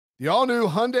The all-new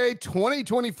Hyundai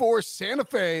 2024 Santa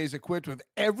Fe is equipped with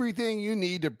everything you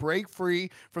need to break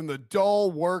free from the dull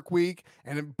work week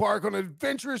and embark on an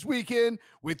adventurous weekend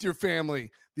with your family.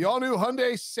 The all-new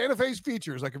Hyundai Santa Fe's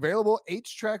features like available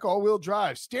H-Track all-wheel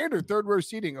drive, standard third-row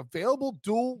seating, available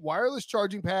dual wireless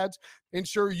charging pads,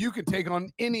 ensure you can take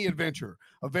on any adventure.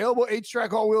 Available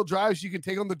H-Track all-wheel drives, you can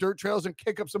take on the dirt trails and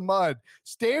kick up some mud.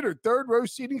 Standard third-row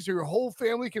seating so your whole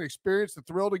family can experience the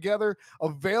thrill together.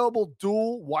 Available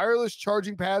dual wireless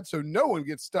charging pads so no one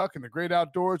gets stuck in the great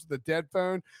outdoors with a dead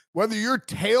phone. Whether you're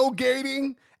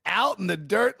tailgating out in the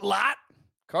dirt lot,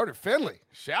 Carter Finley,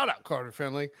 shout out Carter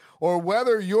Finley, or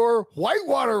whether you're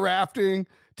whitewater rafting,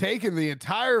 taking the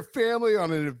entire family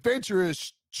on an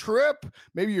adventurous trip,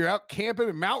 maybe you're out camping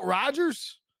at Mount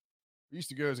Rogers. I used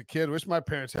to go as a kid. Wish my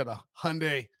parents had a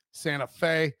Hyundai Santa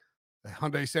Fe. The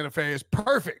Hyundai Santa Fe is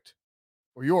perfect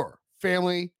for your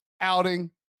family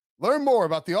outing. Learn more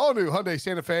about the all-new Hyundai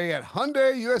Santa Fe at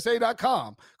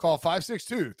HyundaiUSA.com. Call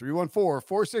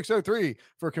 562-314-4603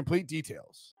 for complete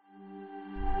details.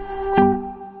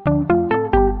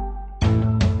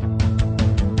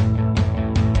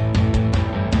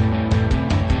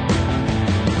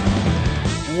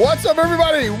 What's up,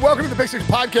 everybody? Welcome to the Pick Six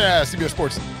Podcast, CBS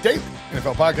Sports Daily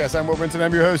NFL Podcast. I'm Will Brinson.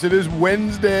 I'm your host. It is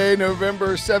Wednesday,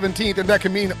 November 17th, and that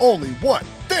can mean only one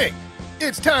thing.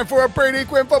 It's time for a Brady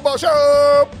Quinn football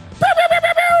show. Pew,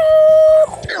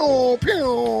 pew, pew,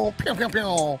 pew, pew,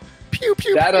 pew, pew,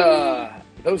 pew. That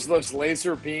those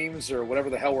laser beams or whatever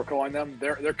the hell we're calling them,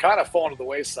 they're kind of falling to the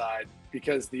wayside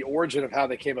because the origin of how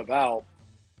they came about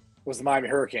was the Miami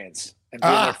Hurricanes and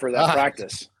being there for that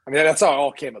practice. I mean, that's how it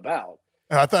all came about.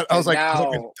 I was like,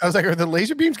 are the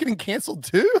laser beams getting canceled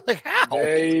too? Like how?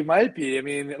 They might be. I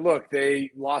mean, look,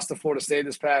 they lost to Florida State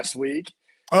this past week.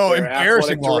 Oh,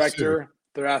 embarrassing loss.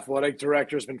 Their athletic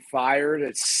director has been fired.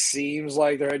 It seems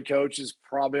like their head coach is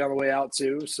probably on the way out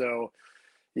too. So,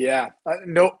 yeah.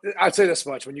 No, I'd say this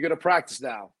much. When you go to practice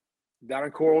now down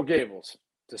in Coral Gables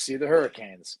to see the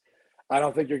Hurricanes, I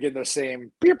don't think you're getting the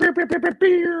same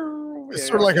It's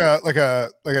sort of like a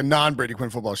non-Brady Quinn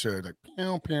football show. Like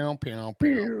pew, pew, pew,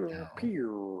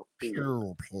 pew,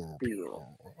 pew, pew, pew.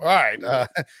 All right.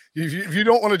 If you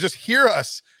don't want to just hear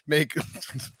us make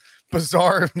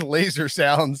bizarre laser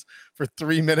sounds for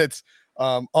 3 minutes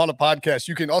on a podcast,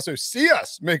 you can also see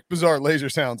us make bizarre laser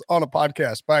sounds on a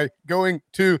podcast by going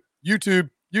to YouTube,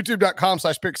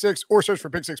 youtube.com/pick6, or search for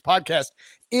Pick Six Podcast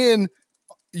in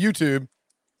YouTube.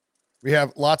 We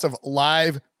have lots of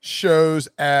live shows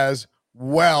as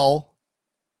well.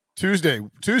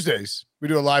 Tuesdays, we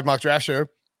do a live mock draft show.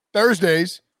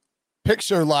 Thursdays, Pick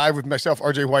Show live with myself,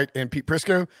 RJ White, and Pete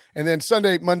Prisco. And then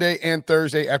Sunday, Monday, and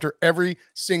Thursday, after every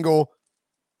single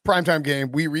primetime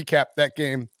game, we recap that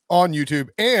game on YouTube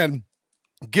and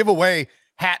give away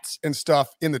hats and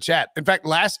stuff in the chat. In fact,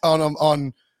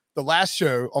 on the last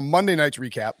show, on Monday night's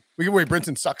recap, we give away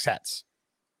Brinson Sucks hats.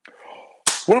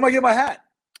 When am I getting my hat?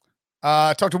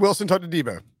 Talk to Wilson, talk to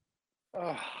Debo.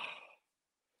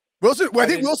 Wilson, I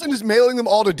think Wilson is mailing them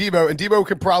all to Debo, and Debo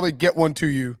could probably get one to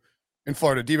you in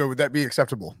Florida. Debo, would that be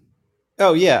acceptable?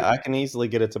 Oh, yeah. I can easily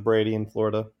get it to Brady in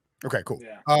Florida. Okay, cool.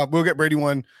 Yeah. We'll get Brady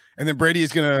one, and then Brady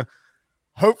is going to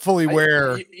hopefully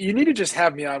wear. You need to just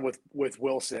have me on with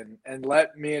Wilson and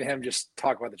let me and him just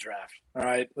talk about the draft. All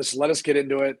right, let us get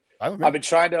into it. I've been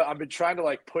trying to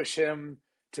like push him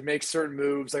to make certain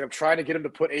moves. Like I'm trying to get him to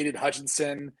put Aiden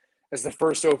Hutchinson as the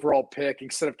first overall pick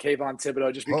instead of Kayvon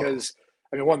Thibodeau, just because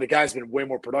one, the guy's been way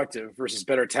more productive versus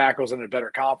better tackles and a better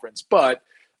conference. But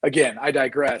again, I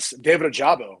digress. David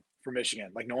Ojabo for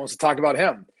Michigan, like no one wants to talk about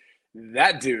him.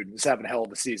 That dude is having a hell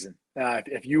of a season.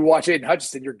 If you watch Aiden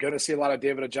Hutchinson, you're going to see a lot of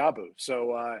David Ojabo.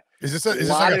 So is this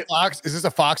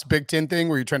a Fox Big Ten thing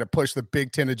where you're trying to push the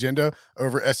Big Ten agenda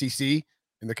over SEC in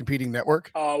the competing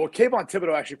network? Well, Kayvon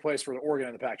Thibodeau actually plays for Oregon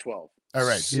in the Pac-12. All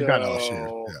right, he's got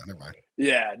LSU. Yeah, never mind.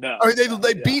 Yeah, no. Oh,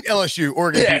 they beat LSU.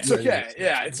 Oregon. Yeah, it's okay.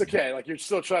 Yeah, it's okay. Like you're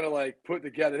still trying to like put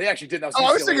together. They actually did. I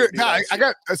was thinking. No, I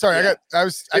got. Sorry, yeah.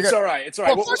 It's all right. It's all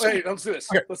right. Well, hey, let's do this.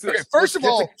 Okay, Let's do this. First of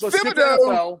all,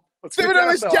 Thibodeau is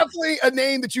NFL. definitely a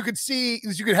name that you could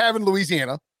have in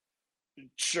Louisiana.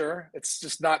 Sure, it's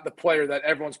just not the player that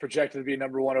everyone's projected to be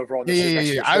number one overall.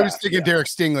 Yeah. I was thinking Derek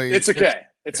Stingley. It's okay.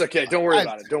 It's okay. Don't worry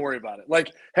about it.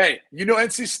 Like, hey,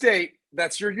 NC State.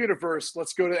 That's your universe.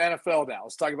 Let's go to the NFL now.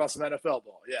 Let's talk about some NFL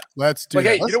ball. Yeah. Let's do that.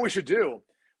 Hey, you know what we should do?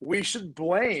 We should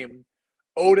blame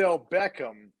Odell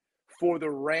Beckham for the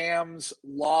Rams'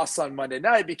 loss on Monday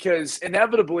night because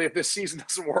inevitably, if this season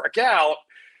doesn't work out,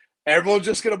 everyone's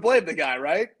just going to blame the guy,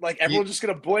 right? Like everyone's just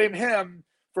going to blame him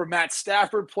for Matt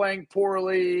Stafford playing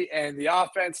poorly and the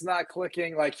offense not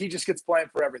clicking. Like he just gets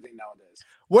blamed for everything nowadays.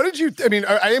 What did you? I mean,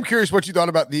 I am curious what you thought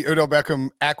about the Odell Beckham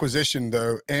acquisition,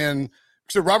 though. And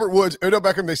so Robert Woods, Odell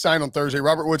Beckham, they signed on Thursday.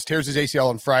 Robert Woods tears his ACL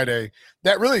on Friday.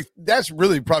 That's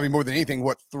really probably more than anything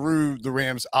what threw the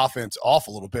Rams' offense off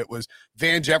a little bit was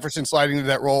Van Jefferson sliding into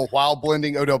that role while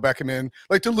blending Odell Beckham in.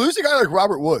 Like, to lose a guy like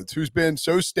Robert Woods, who's been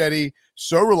so steady,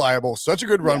 so reliable, such a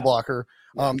good run blocker.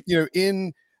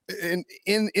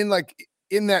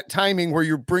 In that timing where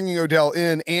you're bringing Odell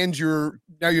in and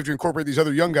now you have to incorporate these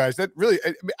other young guys, that really,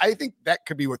 I think that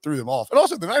could be what threw them off. And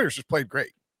also the Niners just played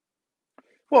great.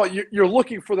 Well, you're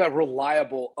looking for that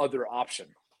reliable other option.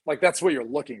 Like, that's what you're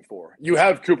looking for. You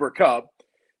have Cooper Kupp,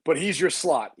 but he's your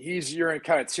slot. He's your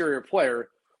kind of interior player.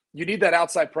 You need that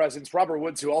outside presence. Robert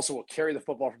Woods, who also will carry the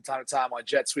football from time to time on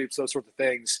jet sweeps, those sorts of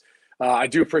things. I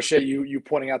do appreciate you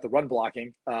pointing out the run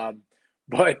blocking.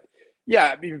 But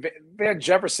yeah, I mean, Van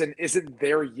Jefferson isn't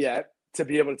there yet to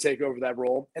be able to take over that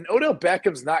role. And Odell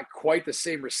Beckham's not quite the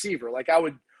same receiver. Like,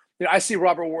 I see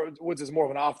Robert Woods as more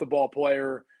of an off-the-ball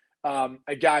player,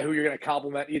 a guy who you're going to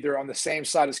complement either on the same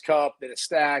side as Kupp in a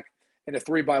stack, in a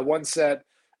 3-by-1 set,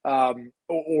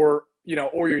 or you're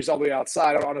all the way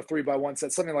outside on a 3-by-1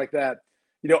 set, something like that.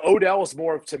 Odell is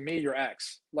more, to me, your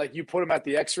X. Like, you put him at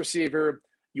the X receiver,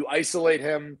 you isolate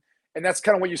him. And that's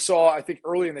kind of what you saw, I think,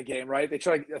 early in the game, right? They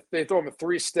throw him a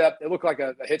 3-step. It looked like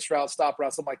a hitch route, stop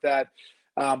route, something like that.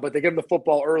 But they get him the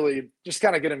football early, just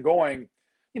kind of get him going.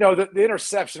 The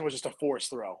interception was just a forced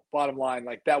throw. Bottom line,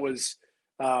 like, that was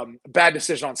a bad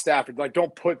decision on Stafford. Like,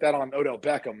 don't put that on Odell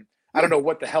Beckham. I don't know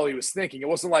what the hell he was thinking. It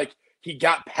wasn't like he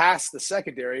got past the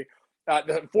secondary.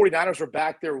 The 49ers were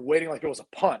back there waiting like it was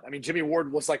a punt. I mean, Jimmy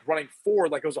Ward was like running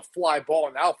forward like it was a fly ball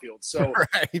in the outfield. So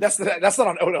right. That's not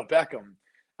on Odell Beckham.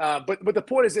 But the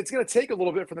point is, it's going to take a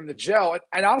little bit for them to gel.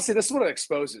 And honestly, this is what it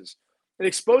exposes. It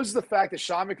exposes the fact that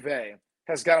Sean McVay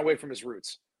has gone away from his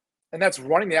roots, and that's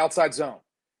running the outside zone.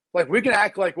 Like, we can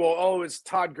act like, well, it's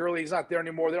Todd Gurley. He's not there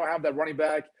anymore. They don't have that running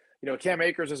back. Cam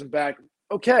Akers isn't back.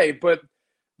 Okay, but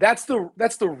that's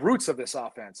the roots of this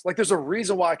offense. Like, there's a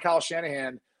reason why Kyle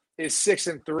Shanahan is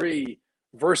 6-3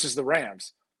 versus the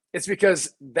Rams. It's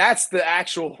because that's the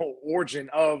actual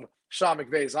origin of Sean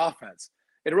McVay's offense.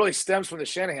 It really stems from the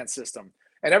Shanahan system.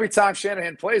 And every time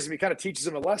Shanahan plays him, he kind of teaches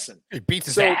him a lesson. He beats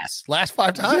his ass last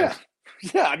 5 times.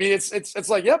 Yeah. I mean, it's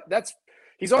like, yep,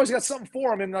 he's always got something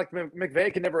for him, and like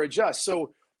McVay can never adjust.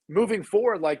 So moving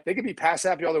forward, like, they could be pass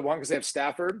happy all they want because they have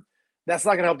Stafford. That's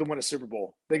not going to help them win a Super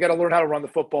Bowl. They got to learn how to run the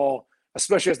football,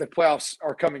 especially as the playoffs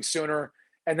are coming sooner.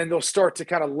 And then they'll start to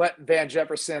kind of let Van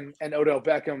Jefferson and Odell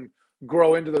Beckham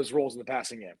grow into those roles in the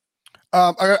passing game.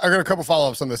 I got a couple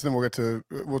follow-ups on this, and then we'll get to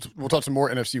we'll talk some more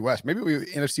NFC West. Maybe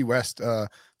NFC West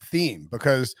theme,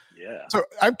 because So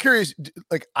I'm curious.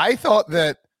 Like, I thought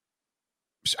that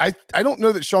I don't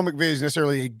know that Sean McVay is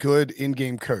necessarily a good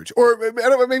in-game coach, or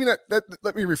maybe not.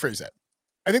 Let me rephrase that.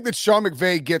 I think that Sean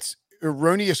McVay gets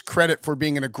erroneous credit for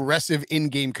being an aggressive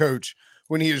in-game coach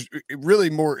when he is really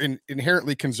more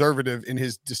inherently conservative in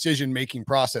his decision-making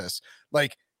process.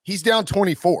 Like, he's down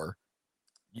 24.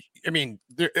 I mean,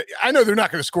 I know they're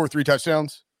not going to score 3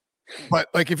 touchdowns, but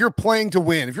like, if you're playing to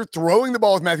win, if you're throwing the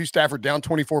ball with Matthew Stafford down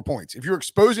 24 points, if you're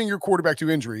exposing your quarterback to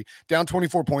injury down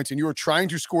 24 points and you are trying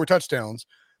to score touchdowns,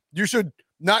 you should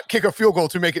not kick a field goal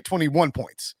to make it 21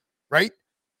 points, right?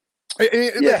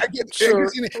 Yeah, sure.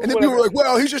 And then people were like,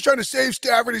 well, he's just trying to save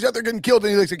Stafford. He's out there getting killed.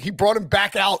 And he's like, he brought him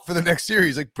back out for the next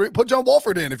series. Like, put John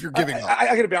Wolford in if you're giving up. I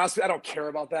got to be honest with you, I don't care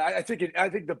about that. I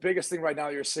think the biggest thing right now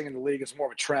you're seeing in the league is more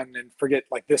of a trend, and forget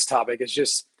like this topic. It's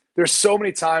just, there's so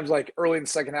many times, like early in the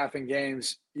second half in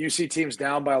games, you see teams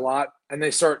down by a lot and they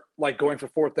start like going for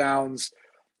 4th downs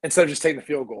instead of just taking the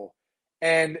field goal.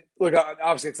 And look,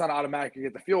 obviously it's not automatic to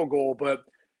get the field goal, but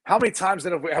how many times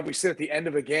then have we seen at the end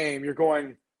of a game, you're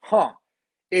going,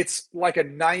 it's like a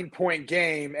 9-point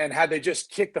game, and had they just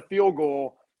kicked the field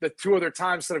goal the 2 other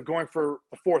times instead of going for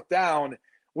a 4th down,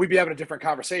 we'd be having a different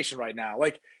conversation right now.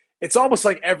 Like, it's almost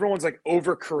like everyone's like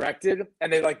overcorrected,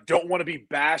 and they like don't want to be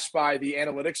bashed by the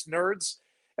analytics nerds.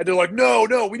 And they're like,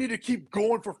 no, we need to keep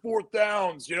going for 4th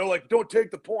downs. Like, don't take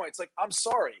the points. Like, I'm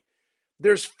sorry.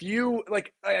 There's few,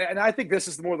 like, and I think this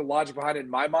is more the logic behind it in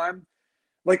my mind.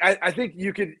 Like, I think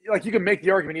you can make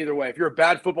the argument either way. If you're a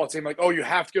bad football team, like, oh, you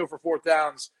have to go for 4th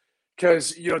downs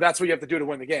because, that's what you have to do to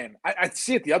win the game. I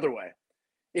see it the other way.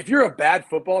 If you're a bad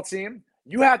football team,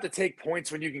 you have to take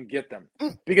points when you can get them,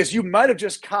 because you might have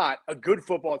just caught a good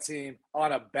football team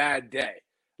on a bad day.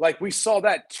 Like, we saw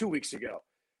that 2 weeks ago,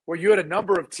 where you had a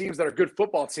number of teams that are good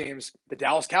football teams, the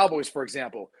Dallas Cowboys, for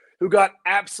example, who got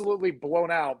absolutely blown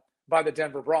out by the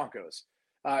Denver Broncos,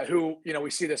 who,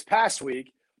 we see this past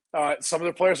week. Some of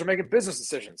the players are making business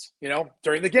decisions,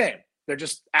 during the game. They're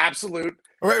just absolute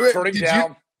turning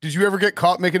down. Did you ever get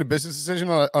caught making a business decision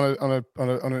on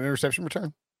an interception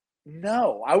return?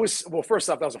 No, first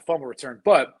off, that was a fumble return,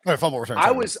 but fumble return.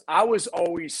 I was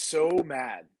always so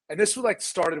mad. And this was like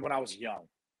started when I was young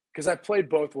because I played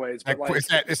both ways. But like,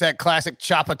 it's that classic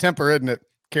chop a temper, isn't it?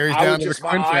 Carries down to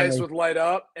my eyes would light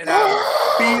up and I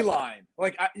would beeline.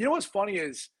 Like, you know what's funny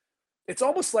is it's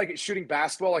almost like it's shooting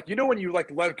basketball. Like, you know, when you like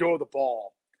let go of the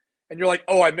ball and you're like,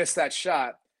 oh, I missed that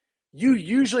shot. You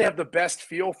usually have the best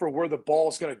feel for where the ball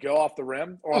is going to go off the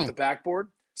rim or off the backboard.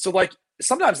 So like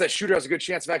sometimes that shooter has a good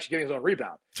chance of actually getting his own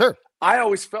rebound. Sure. I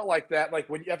always felt like that. Like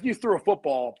after you threw a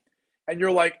football and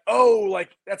you're like, oh,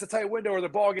 like that's a tight window or the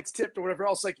ball gets tipped or whatever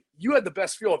else. Like you had the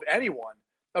best feel of anyone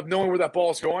of knowing where that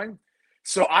ball is going.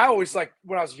 So I always like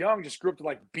when I was young, just grew up to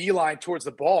like beeline towards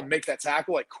the ball and make that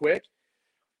tackle like quick.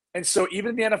 And so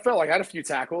even in the NFL, like I had a few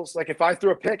tackles. Like if I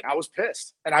threw a pick, I was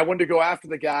pissed and I wanted to go after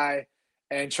the guy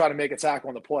and try to make a tackle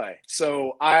on the play.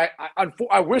 So I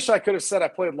wish I could have said I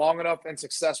played long enough and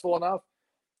successful enough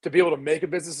to be able to make a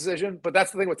business decision. But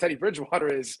that's the thing with Teddy Bridgewater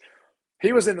is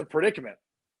he was in the predicament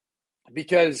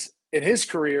because in his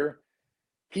career,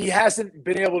 he hasn't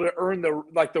been able to earn the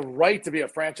right to be a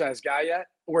franchise guy yet,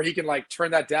 where he can like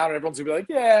turn that down and everyone's gonna be like,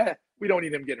 yeah, we don't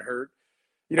need him getting hurt.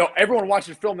 You know, everyone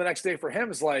watching film the next day for him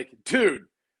is like, dude,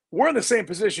 we're in the same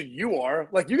position you are.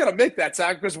 Like, you got to make that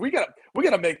tackle because we got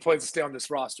to make plays to stay on this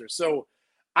roster. So,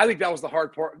 I think that was the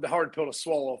hard pill to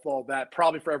swallow with all that.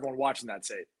 Probably for everyone watching that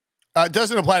tape. It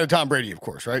doesn't apply to Tom Brady, of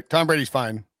course, right? Tom Brady's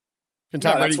fine.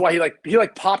 That's why he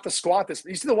popped the squat.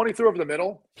 You see the one he threw over the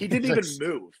middle? He didn't even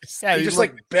move. He just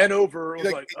bent over.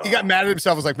 He got mad at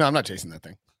himself. Was like, no, I'm not chasing that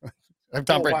thing. I'm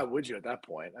Tom Brady. Why would you at that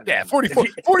point? I mean,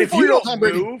 44 if you don't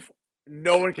move,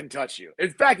 no one can touch you.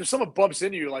 In fact, if someone bumps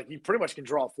into you, like you pretty much can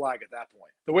draw a flag at that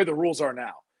point. The way the rules are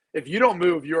now, if you don't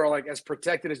move, you are like as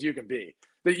protected as you can be.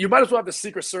 That you might as well have the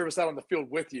Secret Service out on the field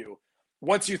with you.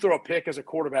 Once you throw a pick as a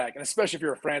quarterback, and especially if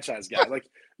you're a franchise guy, like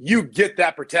you get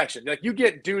that protection. Like you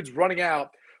get dudes running out,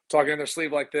 talking in their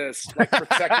sleeve like this, like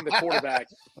protecting the quarterback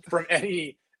from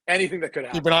anything that could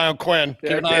happen. Keep an eye on Quinn.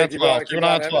 Keep an eye on 12. Keep an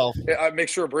eye on 12. Make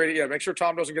sure Brady. Yeah, make sure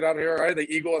Tom doesn't get out of here. All right,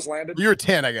 the Eagle has landed. You're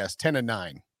 10, I guess. 10 and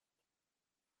 9. Is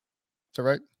that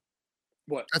right?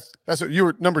 What? That's what you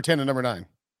were, number 10 and number 9.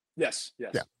 Yes. Yeah,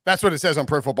 that's what it says on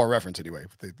Pro Football Reference anyway,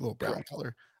 with the little brown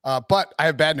color. But I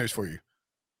have bad news for you.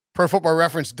 Pro Football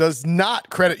Reference does not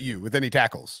credit you with any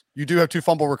tackles. You do have 2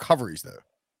 fumble recoveries, though.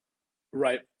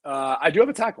 Right. I do have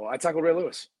a tackle. I tackled Ray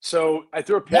Lewis. So I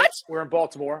threw a pick. What? We're in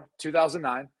Baltimore,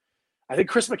 2009. I think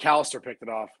Chris McAllister picked it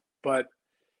off, but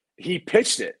he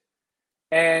pitched it.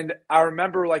 And I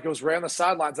remember like it was right on the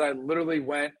sidelines that I literally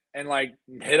went and like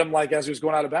hit him like as he was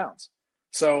going out of bounds.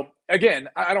 So again,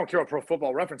 I don't care what Pro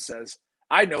Football Reference says.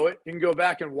 I know it. You can go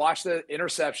back and watch the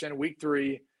interception, week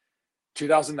 3,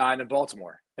 2009 in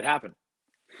Baltimore. It happened.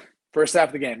 First half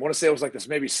of the game. I want to say it was like this,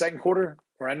 maybe second quarter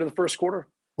or end of the first quarter.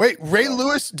 Wait, Ray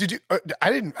Lewis? Did you?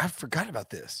 I forgot about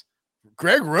this.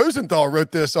 Greg Rosenthal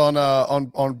wrote this on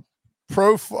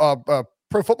Pro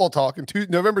Football Talk in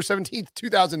November 17th,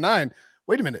 2009.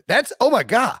 Wait a minute. Oh my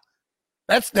God.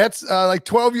 That's like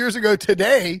 12 years ago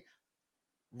today.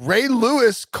 Ray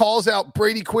Lewis calls out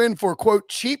Brady Quinn for, quote,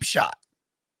 cheap shot.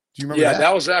 Do you remember that? Yeah,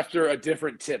 that was after a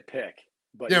different tip pick.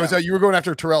 But yeah, it was you were going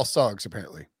after Terrell Suggs,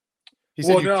 apparently.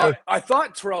 I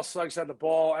thought Terrell Suggs had the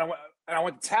ball, and I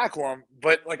went to tackle him,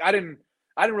 but like I didn't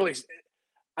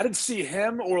see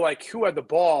him or like who had the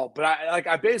ball, but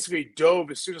I basically dove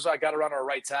as soon as I got around our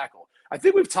right tackle. I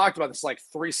think we've talked about this like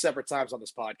 3 separate times on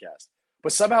this podcast,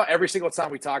 but somehow every single time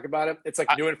we talk about it, it's like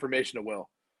new information to Will.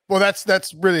 Well,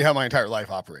 that's really how my entire life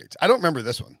operates. I don't remember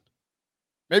this one.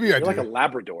 Maybe you're like a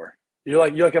Labrador. You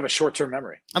like have a short-term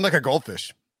memory. I'm like a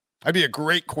goldfish. I'd be a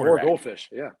great quarterback. Or a goldfish,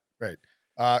 yeah. Right.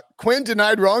 Quinn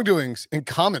denied wrongdoings in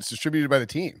comments distributed by the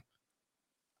team.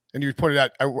 And you pointed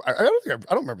out, I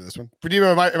don't remember this one.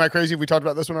 Am I crazy if we talked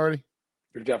about this one already?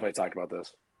 We've definitely talked about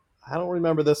this. I don't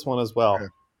remember this one as well.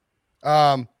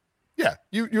 Okay. Yeah,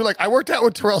 you're like, I worked out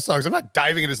with Terrell Suggs. I'm not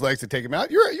diving at his legs to take him out.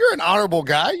 You're an honorable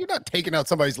guy. You're not taking out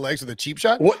somebody's legs with a cheap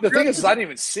shot. Well, the thing is, I didn't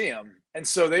even see him, and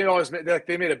so they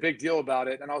made a big deal about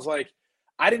it. And I was like,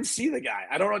 I didn't see the guy.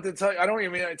 I don't know what to tell you. I don't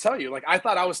even know what to tell you. Like, I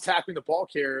thought I was tackling the ball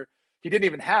carrier. He didn't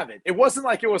even have it. It wasn't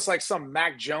like it was like some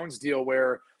Mac Jones deal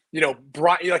where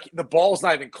Brian, like the ball's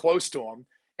not even close to him,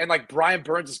 and like Brian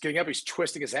Burns is getting up, he's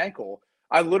twisting his ankle.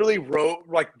 I literally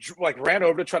ran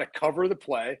over to try to cover the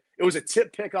play. It was a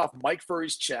tip pick off Mike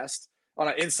Furry's chest on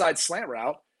an inside slant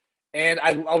route, and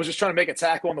I was just trying to make a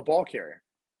tackle on the ball carrier.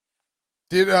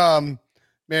 Did man,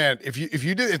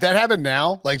 if that happened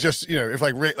now, like just if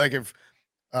I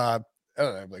don't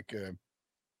know, like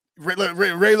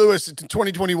Ray Lewis in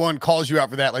 2021 calls you out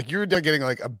for that. Like you're getting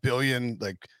like a billion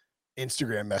like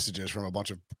Instagram messages from a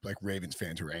bunch of like Ravens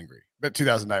fans who are angry. But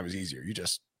 2009 was easier. You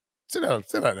just sit down.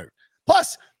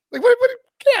 Plus, like what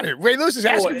get out of here. Ray Lewis is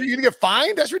asking for you to get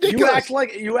fined. That's ridiculous.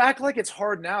 You act like it's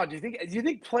hard now. Do you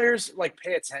think players like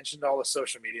pay attention to all the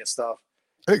social media stuff?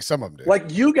 I think some of them do.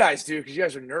 Like you guys do, because you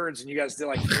guys are nerds and you guys did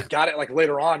like you got it like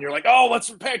later on. You're like, oh, let's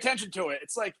pay attention to it.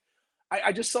 It's like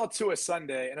I just saw Tua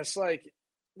Sunday, and it's like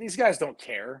these guys don't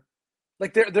care.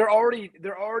 Like they're already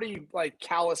like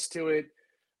callous to it.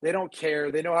 They don't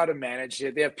care. They know how to manage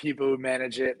it. They have people who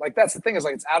manage it. Like that's the thing, is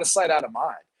like it's out of sight, out of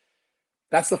mind.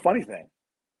 That's the funny thing.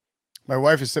 My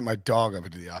wife has sent my dog up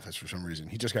into the office for some reason.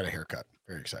 He just got a haircut.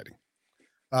 Very exciting.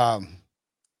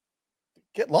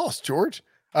 Get lost, George.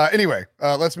 Anyway,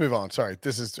 let's move on. Sorry,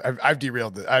 I've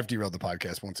derailed the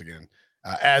podcast once again,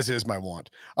 as is my want.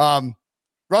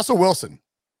 Russell Wilson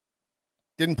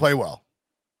didn't play well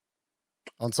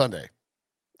on Sunday.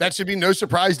 That should be no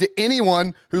surprise to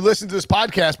anyone who listens to this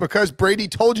podcast, because Brady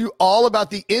told you all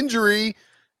about the injury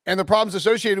and the problems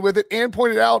associated with it, and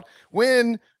pointed out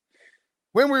when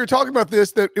we were talking about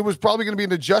this, that it was probably going to be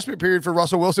an adjustment period for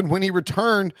Russell Wilson when he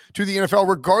returned to the NFL,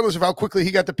 regardless of how quickly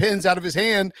he got the pins out of his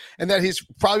hand, and that he's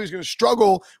probably going to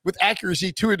struggle with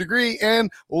accuracy to a degree. And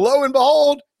lo and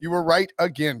behold, you were right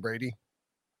again, Brady.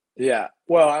 Yeah.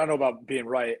 Well, I don't know about being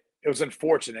right. It was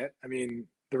unfortunate. I mean,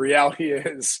 the reality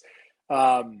is,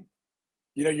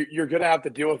 you're going to have to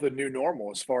deal with a new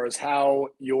normal as far as how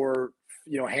your,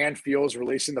 hand feels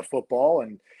releasing the football.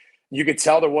 And you could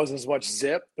tell there wasn't as much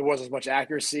zip. There wasn't as much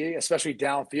accuracy, especially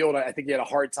downfield. I think he had a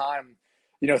hard time,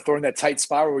 throwing that tight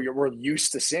spot where we're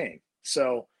used to seeing.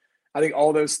 So I think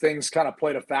all those things kind of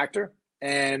played a factor.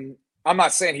 And I'm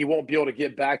not saying he won't be able to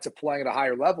get back to playing at a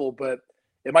higher level, but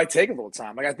it might take a little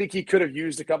time. Like I think he could have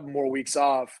used a couple more weeks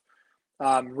off,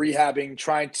 rehabbing,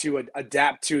 trying to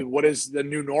adapt to what is the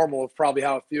new normal of probably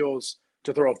how it feels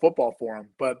to throw a football for him.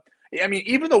 But I mean,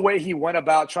 even the way he went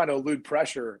about trying to elude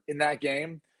pressure in that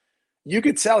game, you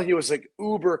could tell he was like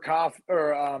uber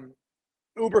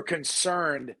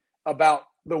concerned about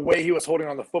the way he was holding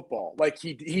on the football. Like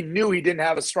he knew he didn't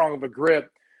have as strong of a grip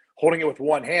holding it with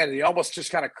one hand. And he almost just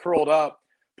kind of curled up,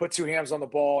 put two hands on the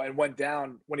ball, and went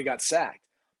down when he got sacked.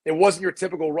 It wasn't your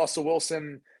typical Russell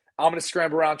Wilson, I'm going to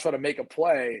scramble around, try to make a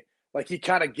play. Like he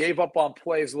kind of gave up on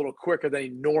plays a little quicker than he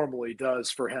normally does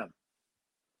for him.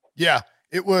 Yeah,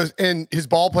 it was. And his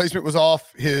ball placement was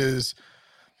off. Even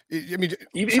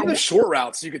the short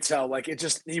routes, you could tell, like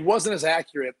he wasn't as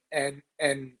accurate, and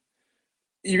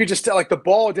you could just tell, like the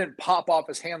ball didn't pop off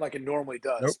his hand like it normally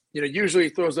does. Nope. Usually he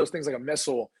throws those things like a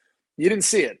missile. You didn't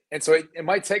see it, and so it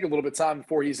might take a little bit of time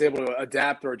before he's able to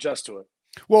adapt or adjust to it.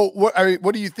 Well,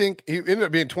 what do you think? He ended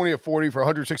up being 20 of 40 for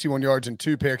 161 yards and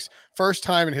 2 picks. First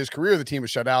time in his career the team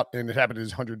was shut out, and it happened in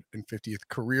his 150th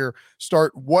career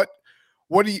start. What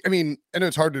do you? I mean, I know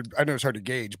it's hard to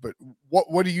gauge, but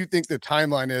what do you think the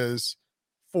timeline is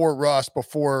for Russ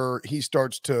before he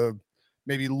starts to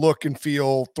maybe look and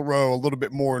feel, throw a little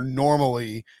bit more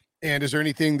normally? And is there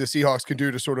anything the Seahawks can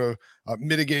do to sort of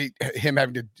mitigate him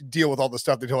having to deal with all the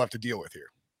stuff that he'll have to deal with here?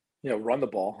 Run the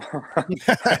ball,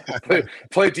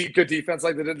 play good defense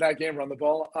like they did in that game, run the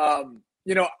ball.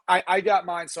 I got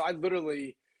mine. So I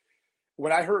literally,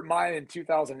 when I hurt mine in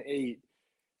 2008,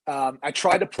 I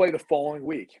tried to play the following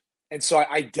week. And so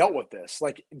I dealt with this.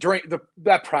 Like during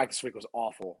that practice week was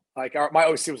awful. Like my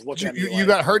OC was looking at me. You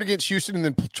got hurt against Houston and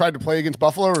then tried to play against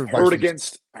Buffalo, or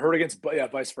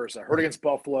vice versa. Hurt against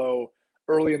Buffalo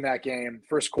early in that game,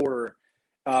 first quarter,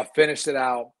 finished it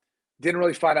out. Didn't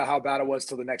really find out how bad it was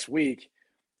till the next week.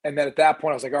 And then at that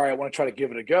point, I was like, all right, I want to try to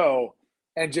give it a go.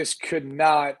 And just could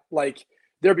not, like,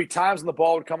 there'd be times when the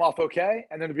ball would come off okay.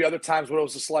 And then there'd be other times where it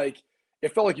was just like,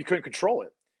 it felt like you couldn't control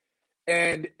it.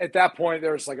 And at that point,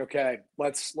 there was like, okay,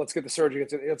 let's get the surgery,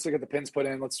 let's get the pins put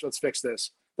in, let's fix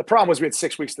this. The problem was we had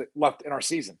 6 weeks left in our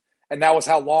season. And that was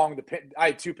how long I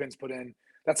had 2 pins put in.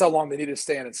 That's how long they needed to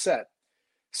stay in and set.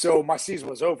 So my season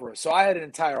was over. So I had an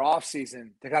entire off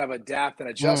season to kind of adapt and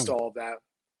adjust to all of that.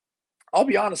 I'll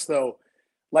be honest though,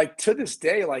 like to this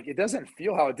day, like it doesn't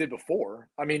feel how it did before.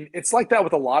 I mean, it's like that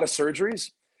with a lot of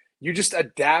surgeries. You just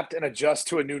adapt and adjust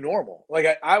to a new normal. Like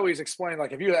I always explain,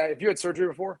 like, have you had surgery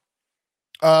before?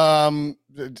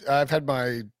 I've had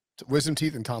my wisdom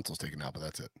teeth and tonsils taken out, but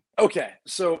that's it. Okay.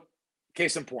 So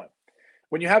case in point,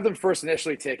 when you have them first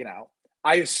initially taken out,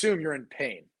 I assume you're in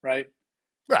pain, right?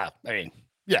 Well, I mean,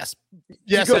 yes.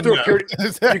 You go through a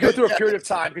period of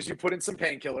time because you put in some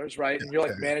painkillers, right? And you're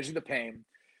like managing the pain.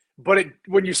 But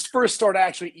when you first start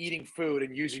actually eating food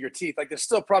and using your teeth, like there's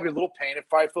still probably a little pain. It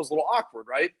probably feels a little awkward,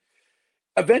 right?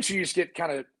 Eventually you just get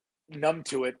kind of numb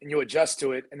to it and you adjust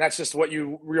to it, and that's just what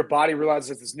your body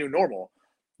realizes is this new normal.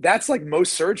 That's like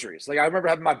most surgeries. Like I remember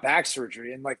having my back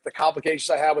surgery and like the complications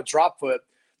I had with drop foot.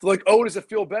 They're like, oh, does it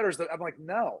feel better? I'm like,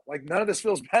 no, like none of this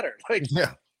feels better. Like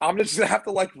I'm just gonna have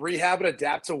to like rehab and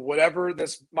adapt to whatever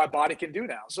my body can do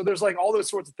now. So there's like all those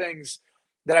sorts of things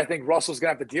that I think Russell's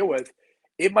gonna have to deal with.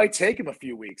 It might take him a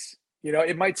few weeks.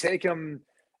 It might take him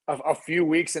a few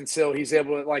weeks until he's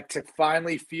able to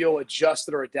finally feel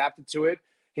adjusted or adapted to it.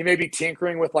 He may be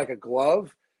tinkering with like a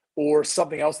glove or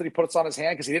something else that he puts on his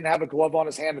hand because he didn't have a glove on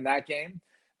his hand in that game.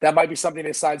 That might be something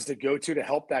he decides to go to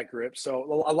help that grip.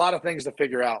 So a lot of things to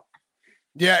figure out.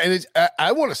 Yeah, and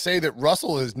I want to say that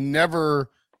Russell has never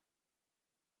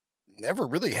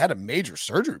really had a major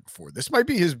surgery before. This might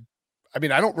be his. I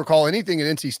mean, I don't recall anything at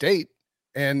NC State,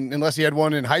 and unless he had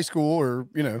one in high school or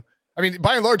I mean,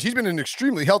 by and large, he's been an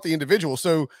extremely healthy individual.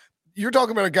 So you're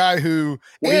talking about a guy who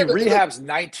he rehabs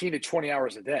 19 to 20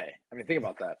 hours a day. I mean, think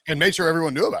about that. And made sure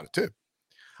everyone knew about it too.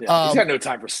 Yeah, he's got no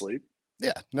time for sleep.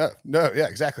 Yeah, no, yeah,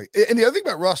 exactly. And the other thing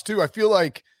about Russ too, I feel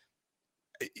like,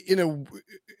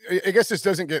 I guess this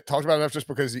doesn't get talked about enough just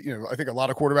because, I think a lot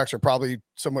of quarterbacks are probably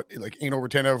somewhat like anal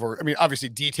retentive or, I mean, obviously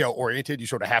detail oriented. You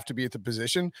sort of have to be at the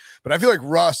position, but I feel like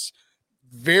Russ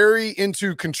very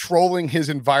into controlling his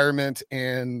environment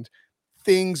and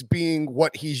things being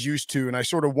what he's used to. And I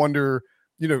sort of wonder,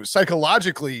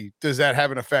 psychologically, does that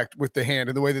have an effect with the hand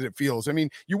and the way that it feels? I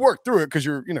mean, you work through it because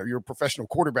you're a professional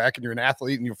quarterback and you're an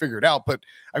athlete and you'll figure it out. But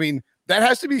I mean, that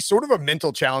has to be sort of a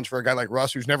mental challenge for a guy like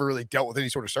Russ, who's never really dealt with any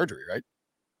sort of surgery, right?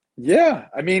 Yeah.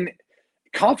 I mean,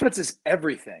 confidence is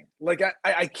everything. Like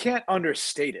I can't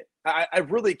understate it. I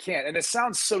really can't. And it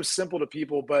sounds so simple to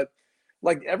people, but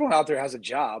like everyone out there has a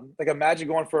job. Like imagine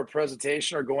going for a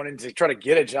presentation or going in to try to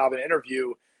get a job, an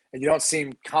interview, and you don't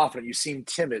seem confident. You seem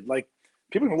timid. Like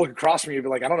people can look across from you and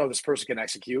be like, I don't know if this person can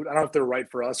execute. I don't know if they're right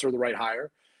for us or the right hire.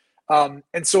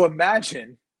 And so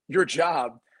imagine your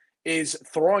job is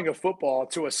throwing a football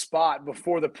to a spot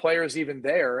before the player's even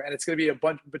there. And it's going to be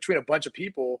between a bunch of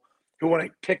people who want to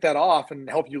pick that off and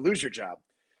help you lose your job.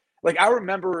 Like I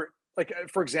remember, like,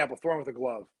 for example, throwing with a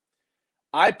glove.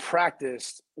 I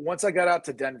practiced once I got out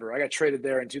to Denver. I got traded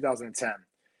there in 2010.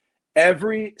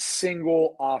 Every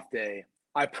single off day,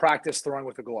 I practiced throwing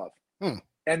with a glove.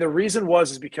 And the reason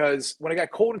is because when I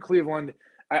got cold in Cleveland,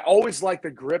 I always liked the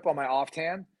grip on my off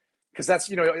hand because that's,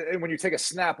 when you take a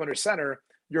snap under center,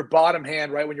 your bottom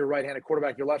hand, right, when you're right-handed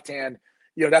quarterback, your left hand,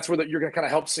 that's where you're going to kind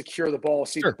of help secure the ball,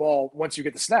 the ball once you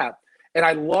get the snap. And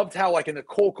I loved how, like, in the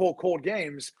cold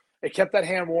games, it kept that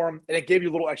hand warm and it gave you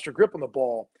a little extra grip on the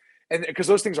ball. And because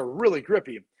those things are really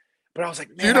grippy. But I was like,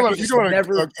 man, you're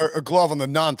doing a glove on the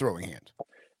non-throwing hand.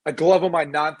 A glove on my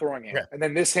non-throwing hand. Yeah. And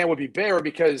then this hand would be bare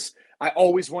because I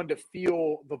always wanted to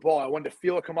feel the ball. I wanted to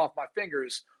feel it come off my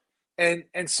fingers. And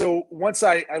so once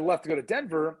I left to go to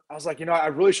Denver, I was like, I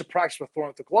really should practice with throwing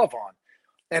with the glove on.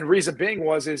 And reason being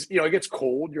is it gets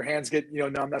cold, your hands get,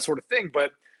 numb, that sort of thing.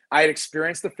 But I had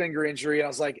experienced the finger injury and I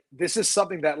was like, this is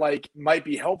something that like might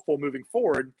be helpful moving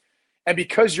forward. And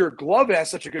because your glove has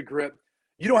such a good grip,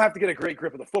 you don't have to get a great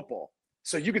grip of the football.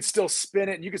 So you could still spin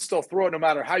it and you could still throw it no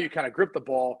matter how you kind of grip the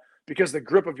ball because the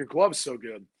grip of your glove is so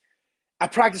good. I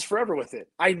practiced forever with it.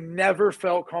 I never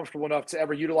felt comfortable enough to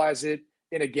ever utilize it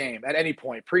in a game at any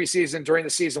point, preseason, during the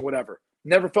season, whatever.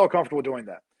 Never felt comfortable doing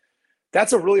that.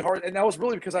 That's a really hard, and that was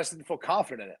really because I just didn't feel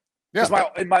confident in it.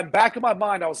 Because in my back of my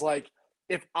mind, I was like,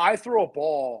 if I throw a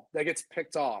ball that gets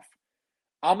picked off,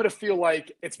 I'm going to feel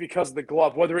like it's because of the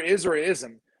glove, whether it is or it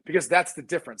isn't, because that's the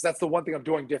difference. That's the one thing I'm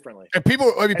doing differently. And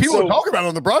people would talk about it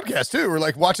on the broadcast too, or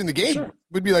like watching the game. Sure.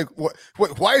 Would be like, what?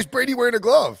 Why is Brady wearing a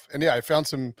glove? And yeah, I found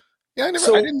some. Yeah,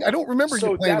 I don't remember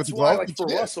you playing with the glove. Like for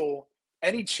Russell,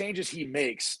 any changes he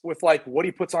makes with like what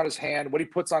he puts on his hand, what he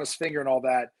puts on his finger, and all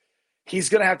that, he's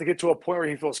going to have to get to a point where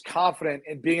he feels confident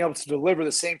in being able to deliver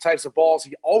the same types of balls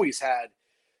he always had.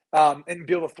 And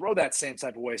be able to throw that same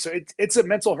type of way. So it's a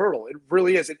mental hurdle. It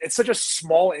really is. It's such a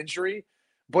small injury,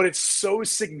 but it's so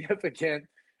significant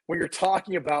when you're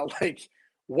talking about like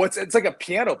it's like a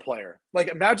piano player. Like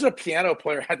imagine a piano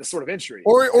player had this sort of injury.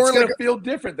 Or it's going to feel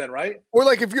different then, right? Or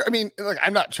like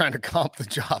I'm not trying to comp the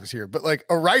jobs here, but like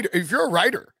a writer, if you're a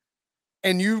writer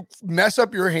and you mess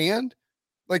up your hand,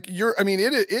 like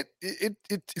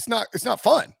it's not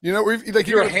fun. Like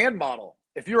you're a hand model.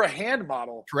 If you're a hand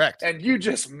model, correct, and you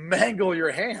just mangle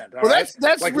your hand, well,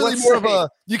 that's like, really more of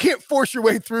you can't force your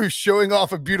way through showing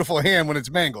off a beautiful hand when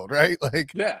it's mangled, right?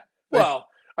 Like, yeah. Well,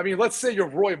 I mean, let's say you're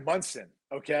Roy Munson,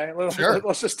 okay?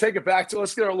 Let's just take it back to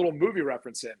let's get our little movie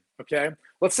reference in, okay?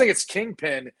 Let's say it's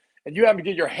Kingpin, and you have to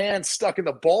get your hand stuck in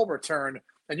the ball return,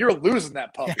 and you're losing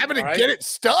that puppy. Having to get it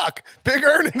stuck. Big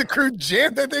Earn and the crew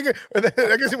jammed that thing.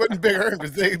 I guess it wasn't Big Earn, but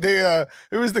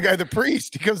who was the guy, the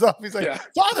priest? He comes off, he's like,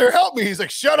 Father, help me. He's like,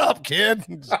 shut up, kid.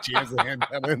 And just jams the hand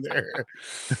down in there.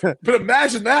 But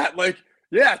imagine that. Like,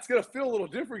 yeah, it's going to feel a little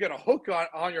different. You got a hook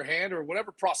on your hand or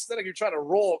whatever prosthetic you're trying to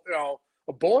roll,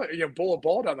 bowl a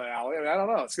ball down the alley. I mean, I don't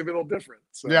know. It's going to be a little different.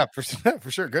 So. Yeah, for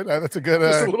sure. Good. That's a good.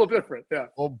 Just a little different. Yeah.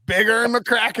 Well, Big Earn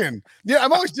McCracken. Yeah,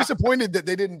 I'm always disappointed that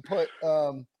they didn't put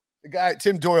the guy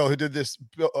Tim Doyle who did this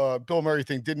Bill Murray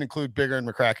thing didn't include Big Earn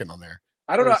McCracken on there.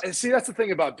 I don't know. And see, that's the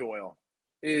thing about Doyle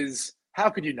is how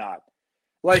could you not?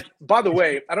 Like, by the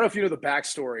way, I don't know if you know the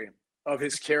backstory of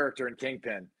his character in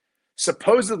Kingpin.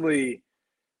 Supposedly,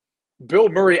 Bill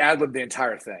Murray ad-libbed the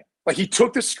entire thing. Like, he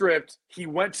took the script, he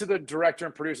went to the director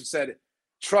and producer and said,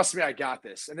 trust me, I got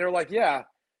this. And they're like, yeah.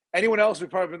 Anyone else would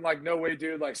probably been like, no way,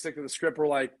 dude, like, stick to the script. We're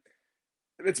like,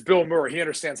 it's Bill Murray. He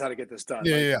understands how to get this done.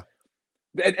 Yeah.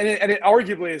 And it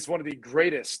arguably is one of the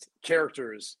greatest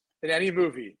characters in any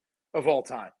movie of all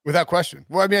time. Without question.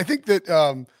 Well, I mean, I think that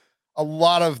a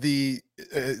lot of the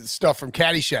stuff from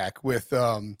Caddyshack with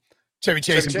Chevy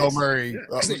Chase and Bill Murray.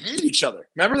 Because they hate each other.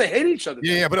 Remember, they hate each other.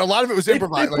 Yeah, but a lot of it was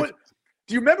improvised.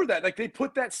 Do you remember that? Like, they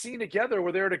put that scene together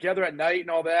where they were together at night and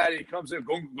all that, and he comes in,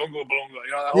 gunga, gunga,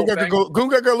 that whole thing.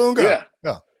 Gunga, galunga.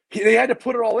 Yeah. They had to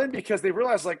put it all in because they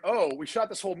realized, like, oh, we shot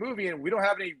this whole movie and we don't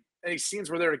have any scenes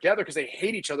where they're together because they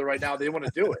hate each other right now. They want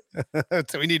to do it.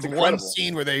 So we need one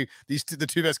scene where the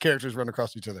two best characters run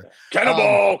across each other.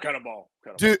 Cannonball.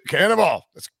 Dude, Cannonball.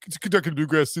 It's Kentucky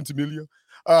Bluegrass, Centimiglia.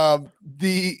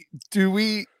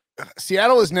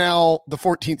 Seattle is now the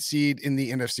 14th seed in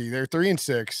the NFC. They're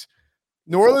 3-6.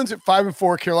 New Orleans at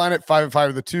 5-4, Carolina at 5-5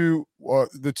 are the two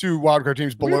wildcard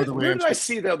teams below the Rams. Where did I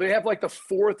see though? They have like the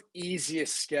fourth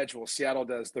easiest schedule. Seattle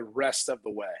does the rest of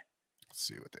the way. Let's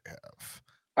see what they have.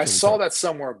 I saw that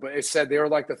somewhere, but it said they were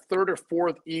like the third or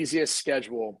fourth easiest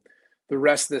schedule the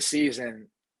rest of the season.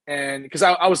 And because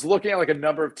I was looking at like a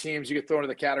number of teams you could throw into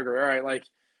the category. All right,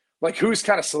 like who's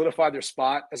kind of solidified their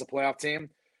spot as a playoff team.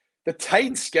 The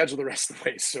Titans schedule the rest of the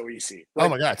way is so easy. Oh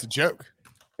my God, it's a joke.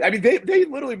 I mean, they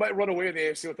literally might run away in the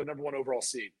AFC with the number one overall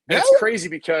seed. And it's crazy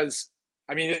because,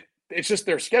 I mean, it's just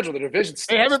their schedule, the division.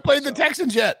 They haven't played the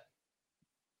Texans yet.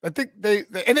 I think they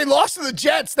lost to the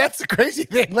Jets. That's the crazy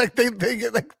thing. Like they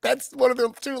get like that's one of their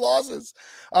two losses.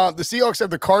 The Seahawks have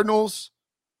the Cardinals.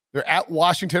 They're at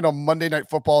Washington on Monday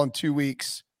Night Football in 2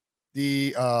 weeks.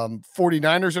 The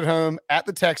 49ers at home, at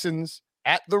the Texans,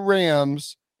 at the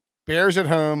Rams, Bears at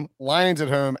home, Lions at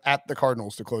home, at the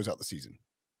Cardinals to close out the season.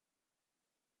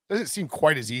 Doesn't seem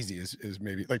quite as easy as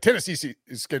maybe like Tennessee's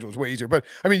schedule is way easier. But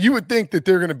I mean, you would think that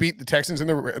they're going to beat the Texans and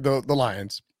the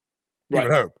Lions. You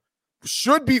would hope.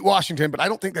 Should beat Washington, but I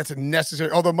don't think that's a necessary.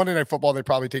 Although Monday Night Football, they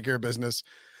probably take care of business.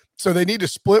 So they need to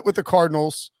split with the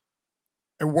Cardinals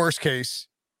in worst case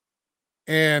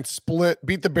and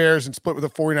beat the Bears and split with the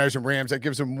 49ers and Rams. That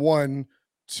gives them 1,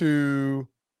 2,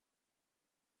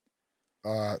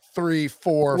 3,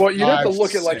 4. Well, you have to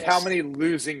look 6. at like how many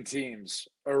losing teams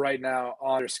are right now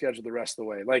on their schedule the rest of the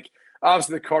way. Like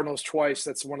obviously the Cardinals twice.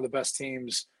 That's one of the best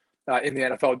teams in the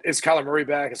NFL. Is Kyler Murray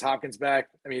back? Is Hopkins back?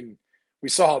 I mean, we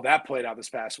saw how that played out this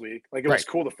past week. Like it was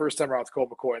cool the first time around with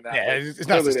Colt McCoy and that. Yeah, it's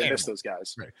not clearly they missed those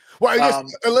guys. Right. Well, I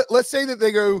guess let's say that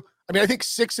they go. I mean, I think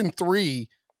 6-3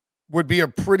 would be a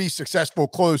pretty successful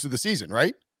close to the season,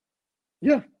 right?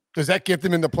 Yeah. Does that get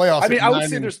them in the playoffs? I mean, I would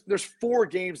say there's 4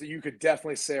 games that you could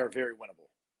definitely say are very winnable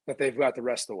that they've got the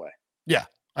rest of the way. Yeah,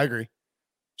 I agree.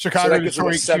 Chicago,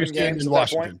 Detroit, 7 games and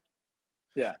Washington.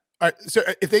 Yeah. All right. So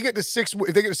if they get to 6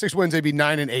 wins, they'd be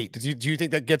 9-8. Do you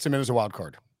think that gets them in as a wild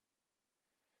card?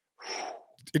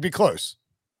 It'd be close.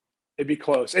 It'd be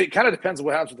close. It kind of depends on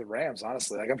what happens with the Rams,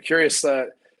 honestly. Like I'm curious.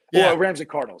 Rams and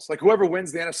Cardinals. Like whoever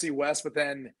wins the NFC West, but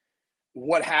then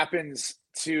what happens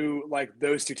to like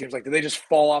those two teams? Like, do they just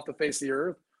fall off the face of the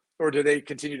earth, or do they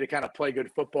continue to kind of play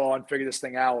good football and figure this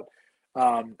thing out?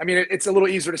 I mean, it's a little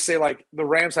easier to say like the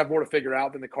Rams have more to figure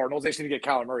out than the Cardinals. They just need to get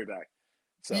Kyler Murray back.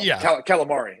 So yeah,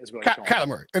 Calamari is what Kyler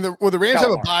Murray. And the Rams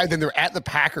have a bye, then they're at the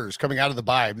Packers coming out of the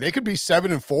bye. They could be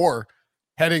 7-4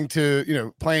 heading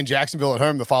to playing Jacksonville at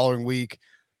home the following week.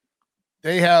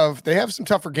 They have some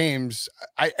tougher games.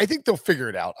 I think they'll figure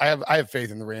it out. I have faith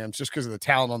in the Rams just because of the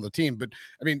talent on the team. But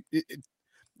I mean,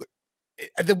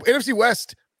 the NFC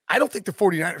West, I don't think the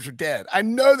 49ers are dead. I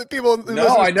know that people.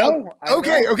 I know.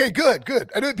 Okay, good.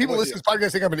 I know that people listen to this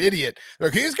podcast think I'm an idiot. They're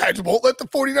like, these guys won't let the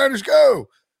 49ers go.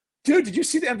 Dude, did you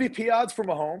see the MVP odds for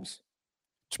Mahomes?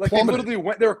 Like they literally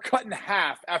they were cut in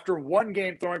half after one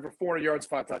game throwing for 400 yards,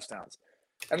 5 touchdowns.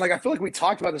 And like I feel like we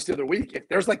talked about this the other week. If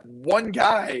there's like one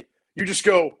guy, you just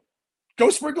go go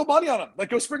sprinkle money on them. Like,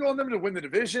 go sprinkle on them to win the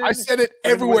division. I said it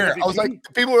everywhere. I was like,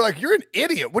 people were like, "You're an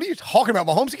idiot. What are you talking about?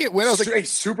 Mahomes can't win." I was like,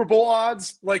 Super Bowl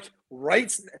odds, like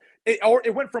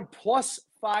it went from plus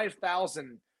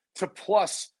 5,000 to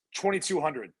plus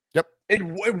 2,200. Yep.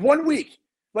 In 1 week.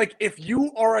 Like, if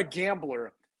you are a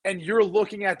gambler and you're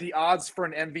looking at the odds for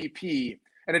an MVP,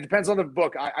 and it depends on the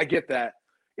book, I get that.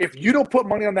 If you don't put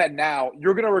money on that now,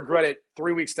 you're going to regret it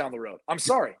 3 weeks down the road. I'm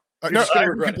sorry. No,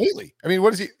 completely. I mean,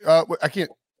 what is he? I can't.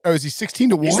 Oh, is he 16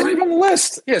 to 1? He's not even on the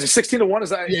list. Yeah, is he 16 to 1?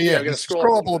 Is that? Yeah. I'm gonna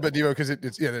scroll up a little bit, Devo, because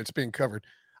it's being covered.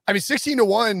 I mean, 16 to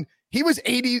 1. He was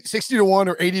 60 to 1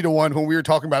 or 80 to 1 when we were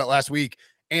talking about it last week,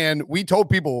 and we told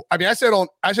people. I mean, I said on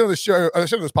the show, I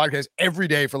said on this podcast every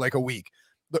day for like a week.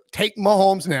 Look, take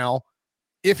Mahomes now.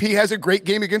 If he has a great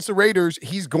game against the Raiders,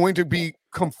 he's going to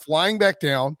come flying back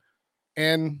down,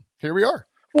 and here we are.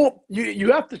 Well,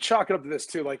 you have to chalk it up to this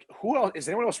too. Like, who else is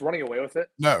anyone else running away with it?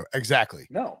 No, exactly.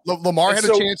 No. Lamar had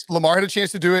a chance. Lamar had a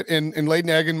chance to do it in laid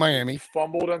an egg in Miami.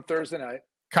 Fumbled on Thursday night.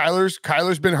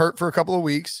 Kyler's been hurt for a couple of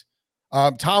weeks.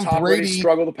 Tom Brady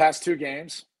struggled the past 2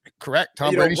 games. Correct.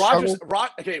 Tom Brady struggled.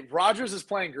 Rodgers is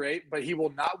playing great, but he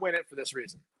will not win it for this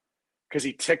reason, because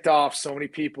he ticked off so many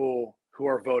people who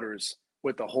are voters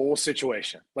with the whole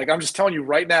situation. Like, I'm just telling you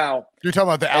right now. You're talking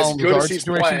about the Allen Lazard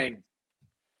situation? Playing.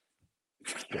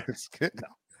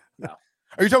 No.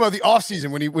 Are you talking about the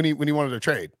offseason when he wanted to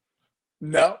trade?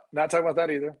 No, not talking about that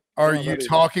either. Are you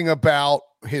talking about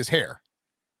his hair?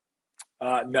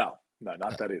 No,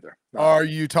 not that either. No. Are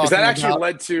you talking? That actually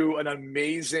led to an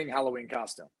amazing Halloween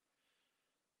costume.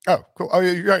 Oh, cool. Oh,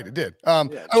 yeah, you're right. It did.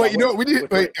 Wait, you know what? We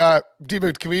did. Wait,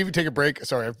 Devo, can we even take a break?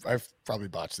 Sorry, I've probably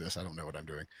botched this. I don't know what I'm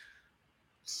doing.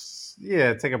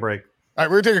 Yeah, take a break. All right,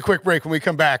 we're gonna take a quick break. When we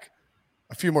come back,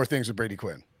 a few more things with Brady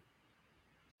Quinn.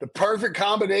 The perfect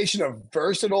combination of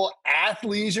versatile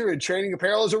athleisure and training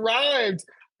apparel has arrived.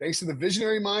 Thanks to the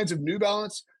visionary minds of New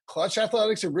Balance, Clutch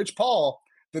Athletics, and Rich Paul,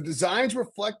 the designs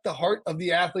reflect the heart of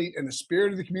the athlete and the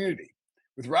spirit of the community.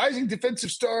 With rising defensive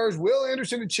stars Will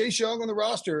Anderson and Chase Young on the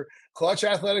roster, Clutch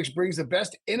Athletics brings the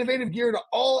best innovative gear to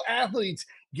all athletes,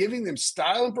 giving them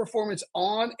style and performance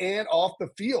on and off the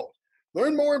field.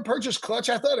 Learn more and purchase Clutch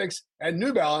Athletics at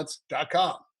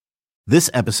newbalance.com.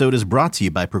 This episode is brought to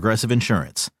you by Progressive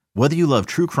Insurance. Whether you love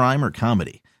true crime or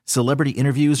comedy, celebrity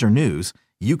interviews or news,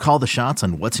 you call the shots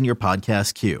on what's in your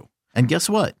podcast queue. And guess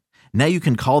what? Now you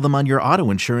can call them on your auto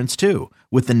insurance too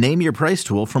with the Name Your Price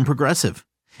tool from Progressive.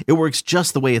 It works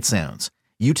just the way it sounds.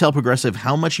 You tell Progressive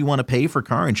how much you want to pay for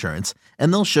car insurance,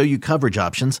 and they'll show you coverage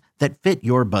options that fit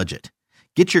your budget.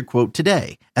 Get your quote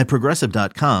today at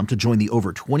Progressive.com to join the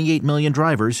over 28 million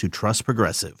drivers who trust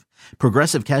Progressive.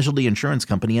 Progressive Casualty Insurance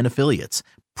Company and Affiliates.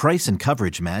 Price and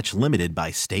coverage match limited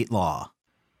by state law.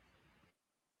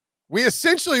 We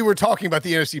essentially were talking about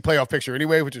the NFC playoff picture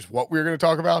anyway, which is what we were going to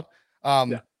talk about.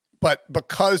 But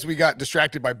because we got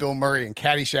distracted by Bill Murray and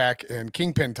Caddyshack and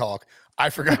Kingpin talk, I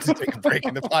forgot to take a break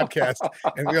in the podcast,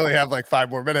 and we only have like 5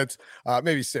 more minutes,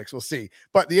 maybe 6. We'll see.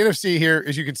 But the NFC here,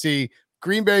 as you can see,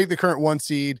 Green Bay, the current 1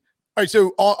 seed. All right,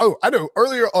 so I know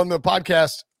earlier on the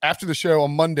podcast after the show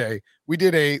on Monday, we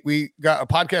got a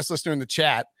podcast listener in the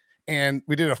chat, and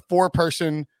we did a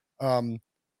 4-person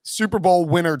Super Bowl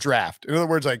winner draft. In other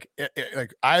words, like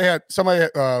I had somebody,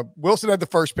 Wilson had the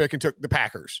first pick and took the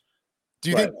Packers.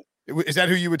 Do you think is that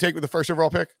who you would take with the first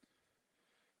overall pick?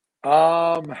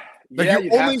 Yeah,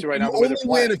 you have to right now. You only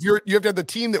win if you have to have the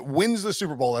team that wins the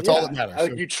Super Bowl. That's all that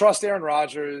matters. You trust Aaron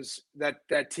Rodgers.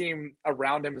 That team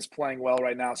around him is playing well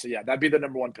right now. So yeah, that'd be the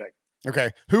number 1 pick.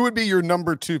 Okay, who would be your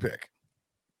number 2 pick?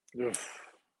 Oof.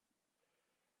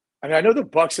 I mean, I know the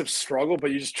Bucs have struggled,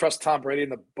 but you just trust Tom Brady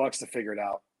and the Bucs to figure it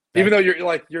out. Even though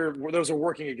those are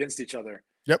working against each other.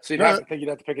 Yep. So you don't think you'd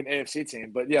have to pick an AFC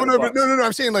team, but yeah. No.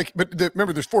 I'm saying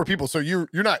remember, there's 4 people, so you're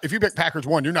not. If you pick Packers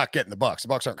 1, you're not getting the Bucs. The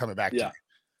Bucs aren't coming back to you.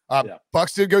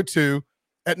 Bucs did go 2.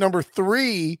 At number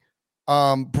 3,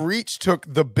 Breach took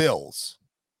the Bills.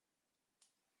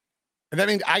 And that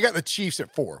means I got the Chiefs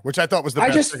at 4, which I thought was the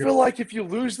best. I just feel like if you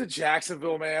lose to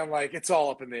Jacksonville, man, like it's all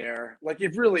up in the air. Like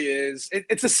it really is.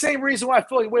 It's the same reason why I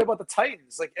feel like way about the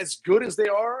Titans. Like as good as they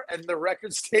are and the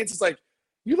record states, it's like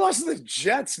you lost to the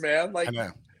Jets, man. Like I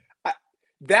know.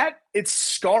 It's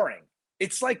scarring.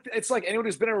 It's like anyone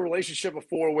who's been in a relationship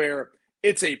before where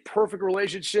it's a perfect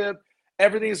relationship,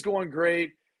 everything is going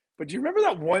great. But do you remember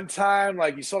that one time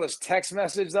like you saw this text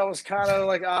message that was kind of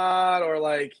like odd or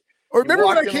like Or remember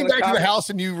when I came back to the house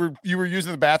and you were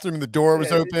using the bathroom and the door was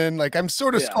open? Like I'm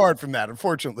sort of scarred from that,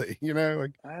 unfortunately. You know,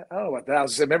 like I don't know about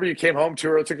that. Remember you came home too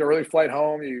early, took the early flight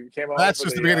home. You came home. That's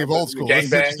just the beginning of old school. This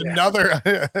is just another.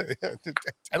 I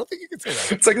don't think you can say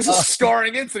that. It's like this is a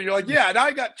scarring incident. You're like, yeah, now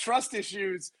I got trust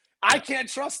issues I can't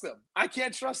trust them. I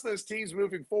can't trust those teams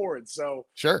moving forward. So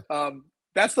sure.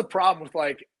 That's the problem with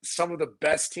like some of the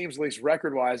best teams, at least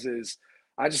record wise, is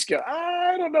I just go,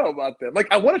 I don't know about them.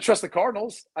 Like I want to trust the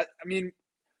Cardinals. I mean,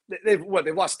 they've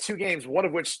lost 2 games, one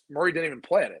of which Murray didn't even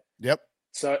play in it. Yep.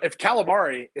 So if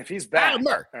Calamari, if he's back,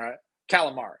 all right,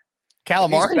 Calamari,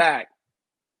 he's back.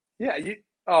 Yeah.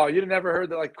 You never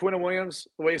heard that like Quinn Williams,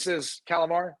 the way he says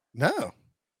Calamari? No.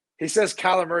 He says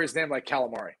Kyler Murray's name like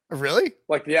calamari. Really?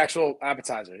 Like the actual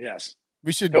appetizer. Yes.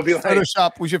 We should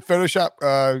Photoshop. We should Photoshop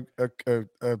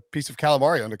a piece of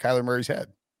calamari onto Kyler Murray's head.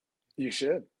 You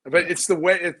should, but it's the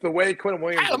way Quinn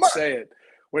Williams would say it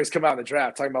when he's come out in the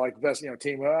draft, talking about like the best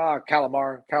team.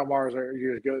 Calamars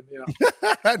are good. No,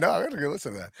 I gotta go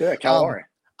listen to that. Yeah, calamari.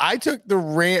 I took the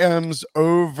Rams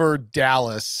over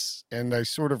Dallas, and I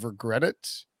sort of regret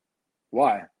it.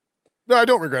 Why? No, I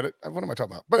don't regret it. What am I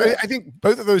talking about? But I think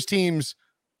both of those teams.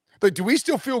 Like, do we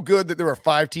still feel good that there are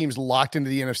 5 teams locked into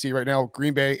the NFC right now?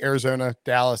 Green Bay, Arizona,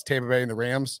 Dallas, Tampa Bay, and the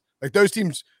Rams. Like those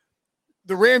teams,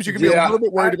 the Rams, you can be a little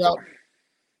bit worried about.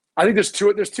 I think there's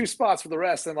 2 spots for the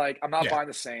rest, and like I'm not buying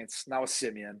the Saints, not with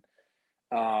Simeon.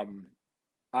 I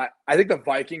think the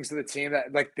Vikings are the team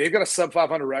that like they've got a sub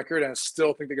 500 record, and I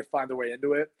still think they could find their way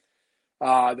into it.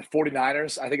 The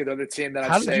 49ers, I think another team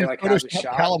that I'd say like has a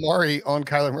shot. Calamari on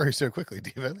Kyler Murray so quickly,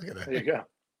 David. Look at that.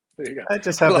 There you go. I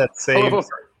just have that same.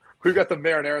 We've got the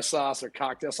marinara sauce or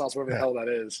cocktail sauce, whatever the hell that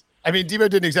is. I mean, Debo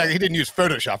he didn't use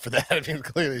Photoshop for that. I mean,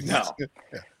 clearly.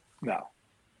 No.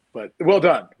 But well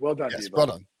done. Well done, yes, Debo. well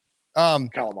done.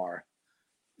 Calamari.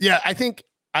 Yeah, I think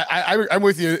I'm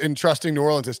with you in trusting New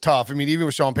Orleans is tough. I mean, even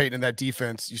with Sean Payton in that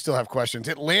defense, you still have questions.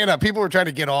 Atlanta, people were trying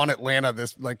to get on Atlanta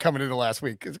coming into last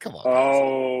week. Come on.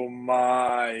 Oh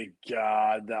my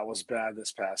God, that was bad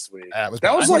this past week. That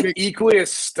was like equally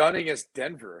as stunning as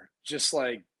Denver. Just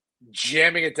like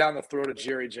jamming it down the throat of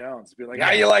Jerry Jones. Be like,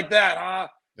 how you like that, huh?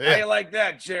 Yeah. How you like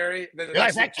that, Jerry? You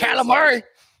like that calamari?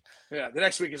 Yeah, the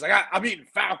next week he's like, I'm eating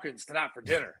Falcons tonight for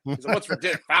dinner. He's like, what's for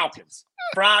dinner? Falcons.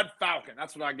 Fried Falcon.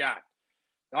 That's what I got.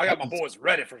 I got my boys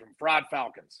ready for some fried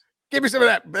Falcons. Give me some of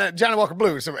that Johnny Walker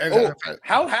Blue.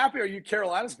 How happy are you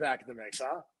Carolina's back in the mix,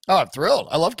 huh? Oh, I'm thrilled.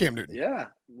 I love Cam Newton. Yeah.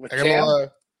 With Cam.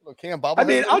 Little Cam bobblehead. I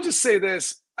mean, I'll just say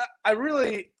this. I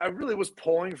really was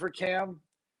pulling for Cam.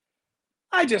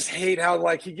 I just hate how,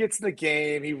 like, he gets in the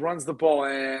game, he runs the ball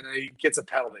in, and he gets a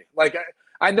penalty. Like,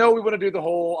 I know we want to do the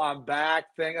whole I'm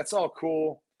back thing. That's all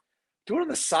cool. Do it on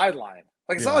the sideline.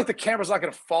 Like, it's not like the camera's not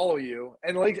going to follow you.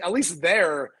 And, like, at least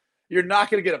there, you're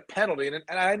not going to get a penalty. And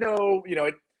I know,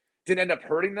 it didn't end up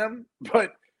hurting them,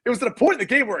 but it was at a point in the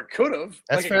game where it could have.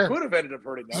 That's fair. It could have ended up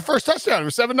hurting them. It was the first touchdown. It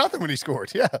was 7-0 when he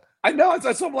scored. Yeah. I know.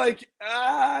 So I'm like,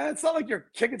 it's not like you're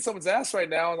kicking someone's ass right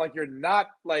now, and, like, you're not,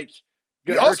 like –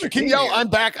 you also can yell, I'm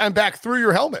back through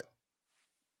your helmet.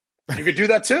 You could do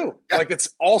that too. Like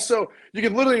it's also, you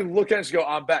can literally look at it and just go,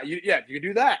 I'm back. You can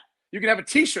do that. You can have a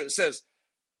t-shirt that says,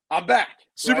 I'm back.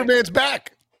 Superman's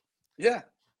back. Yeah.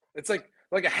 It's like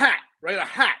a hat, right? A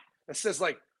hat that says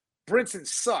like Brinson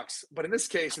sucks. But in this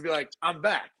case, it'd be like, I'm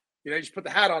back. You just put the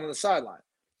hat on the sideline.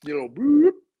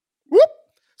 Whoop.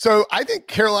 So I think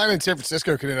Carolina and San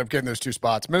Francisco could end up getting those 2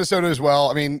 spots. Minnesota as well.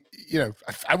 I mean,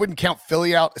 I wouldn't count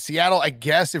Philly out. Seattle, I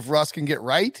guess, if Russ can get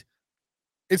right,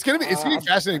 it's gonna be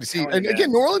fascinating to see. And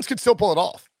again, New Orleans could still pull it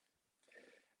off.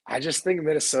 I just think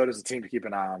Minnesota's a team to keep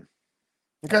an eye on.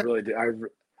 Okay. I really do.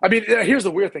 I mean, here's the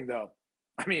weird thing though.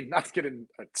 I mean, not to get in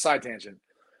a side tangent,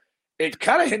 it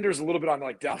kind of hinders a little bit on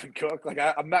like Dalvin Cook. Like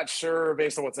I'm not sure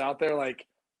based on what's out there, like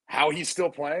how he's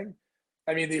still playing.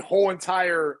 I mean, the whole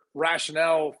entire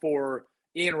rationale for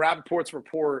Ian Rappaport's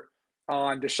report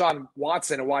on Deshaun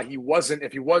Watson and why he wasn't,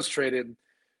 if he was traded,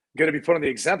 going to be put on the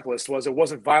exempt list was it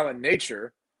wasn't violent in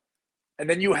nature. And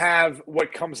then you have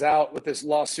what comes out with this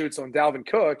lawsuits on Dalvin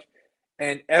Cook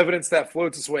and evidence that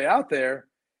floats its way out there.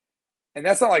 And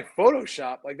that's not like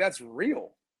Photoshop. Like, that's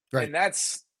real. Right. And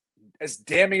that's as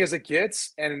damning as it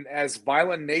gets and as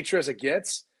violent in nature as it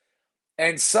gets.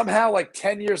 And somehow, like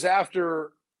 10 years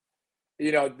after –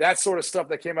 that sort of stuff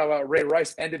that came out about Ray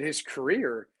Rice ended his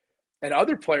career and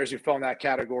other players who fell in that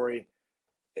category,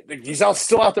 he's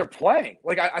still out there playing.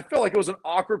 Like, I felt like it was an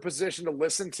awkward position to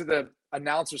listen to the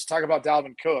announcers talk about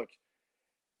Dalvin Cook.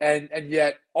 And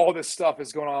yet all this stuff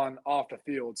is going on off the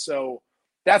field. So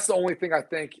that's the only thing I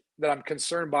think that I'm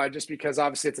concerned by, just because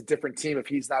obviously it's a different team if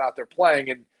he's not out there playing.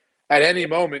 And at any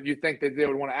moment, you think that they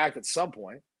would want to act at some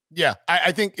point. Yeah,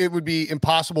 I think it would be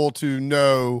impossible to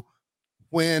know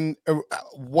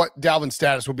what Dalvin's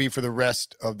status will be for the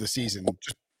rest of the season,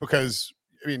 just because,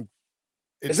 I mean,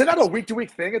 is it not a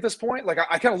week-to-week thing at this point? Like,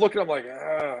 I kind of look at him like,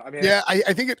 I mean, yeah,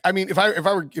 I think it. I mean,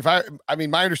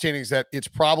 my understanding is that it's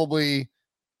probably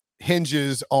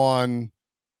hinges on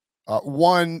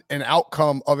one, an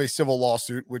outcome of a civil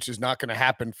lawsuit, which is not going to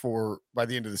happen by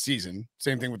the end of the season.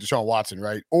 Same thing with Deshaun Watson,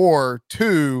 right? Or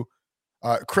two,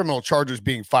 criminal charges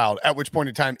being filed, at which point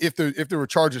in time, if there were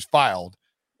charges filed,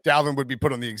 Dalvin would be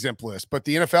put on the exempt list. But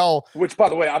the NFL, which, by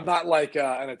the way, I'm not like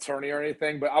an attorney or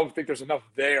anything, but I would think there's enough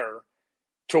there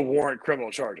to warrant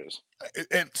criminal charges.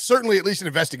 And certainly at least an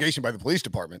investigation by the police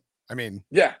department. I mean,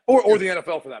 yeah, or the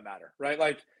NFL for that matter, right?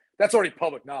 Like, that's already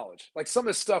public knowledge. Like, some of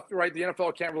this stuff, right, the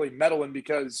NFL can't really meddle in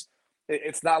because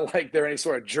it's not like they're any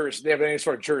sort of they have any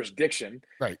sort of jurisdiction.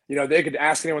 Right. You know, they could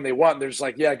ask anyone they want. And they're just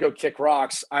like, yeah, go kick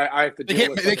rocks. I have to do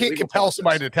it. They can't compel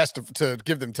somebody to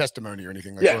give them testimony or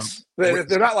anything like that. Yes.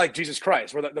 They're not like Jesus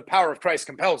Christ, where the power of Christ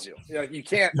compels you. You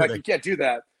can't do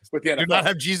that with the NFL. Do not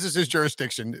have Jesus'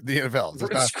 jurisdiction, the NFL.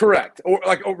 It's correct. Or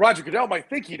like Roger Goodell might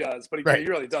think he does, but he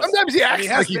really doesn't. Sometimes he acts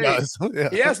like he does. Yeah.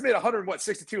 He has made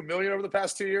 $62 million over the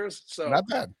past 2 years. So not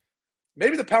bad.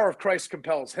 Maybe the power of Christ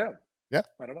compels him. Yeah.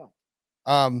 I don't know.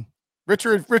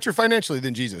 Richer financially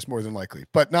than Jesus, more than likely,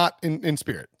 but not in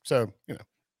spirit. So,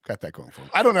 got that going for him.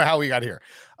 I don't know how we got here.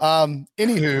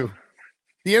 Anywho,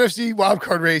 the NFC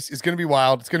wildcard race is going to be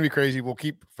wild. It's going to be crazy. We'll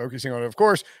keep focusing on it. Of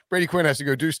course, Brady Quinn has to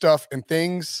go do stuff and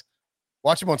things.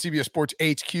 Watch him on CBS Sports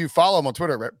HQ. Follow him on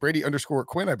Twitter at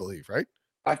Brady_Quinn, I believe, right?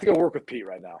 I have to go work with Pete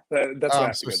right now. That's what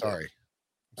I'm so sorry.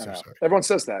 I'm so sorry. Everyone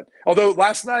says that. Although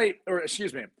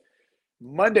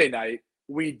Monday night,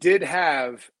 we did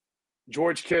have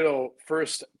George Kittle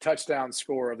first touchdown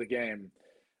score of the game.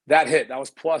 That hit. That was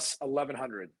plus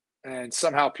 1,100. And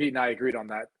somehow Pete and I agreed on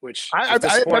that, which I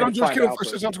bet on George Kittle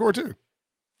first touchdown score too.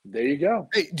 There you go.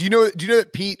 Hey, do you know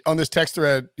that Pete on this text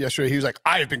thread yesterday, he was like,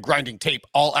 I have been grinding tape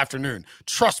all afternoon.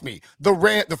 Trust me, the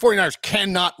 49ers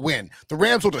cannot win. The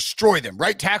Rams will destroy them.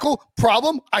 Right tackle?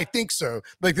 Problem? I think so.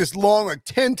 Like this long,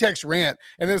 10 text rant.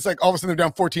 And then it's like, all of a sudden they're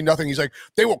down 14-0. He's like,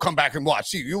 they will come back and watch.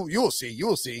 See, you will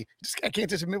see. I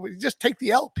can't just admit, just take the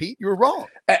L, Pete. You were wrong.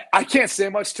 I can't say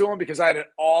much to him because I had an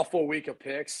awful week of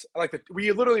picks.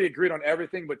 We literally agreed on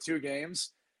everything but 2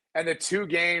 games. And the 2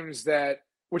 games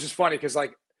which is funny because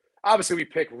obviously we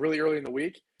pick really early in the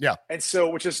week. Yeah. And so,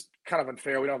 which is kind of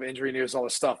unfair. We don't have injury news, all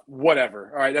this stuff,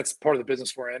 whatever. All right. That's part of the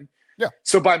business we're in. Yeah.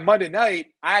 So by Monday night,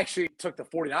 I actually took the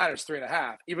 49ers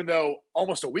 3.5, even though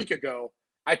almost a week ago,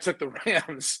 I took the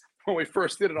Rams when we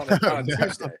first did it on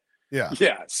Tuesday. Yeah.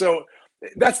 Yeah. So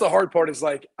that's the hard part is you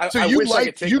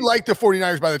liked the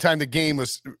 49ers by the time the game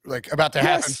was about to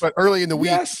happen, but early in the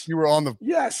week you were on the.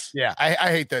 Yes. Yeah.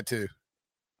 I hate that too.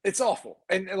 It's awful.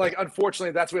 And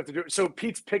unfortunately, that's what we have to do. So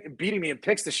Pete's beating me in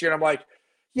picks this year. And I'm like,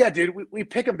 yeah, dude, we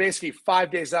pick them basically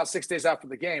 5 days out, 6 days out from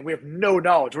the game. We have no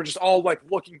knowledge. We're just all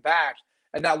looking back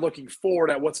and not looking forward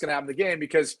at what's going to happen in the game.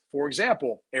 Because, for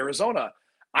example, Arizona,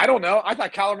 I don't know. I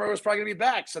thought Kyler Murray was probably going to be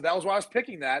back. So that was why I was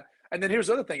picking that. And then here's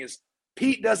the other thing is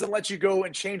Pete doesn't let you go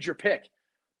and change your pick.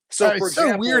 So for it's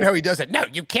so weird how he does it. No,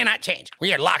 you cannot change.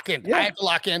 We are locked in. Yeah. I have to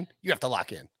lock in. You have to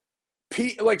lock in.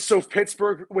 Pete, so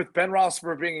Pittsburgh with Ben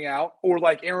Roethlisberger being out, or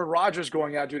Aaron Rodgers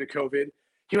going out due to COVID,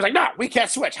 he was like, "No, we can't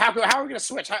switch. How are we going to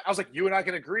switch?" I was like, "You and I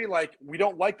can agree. We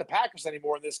don't like the Packers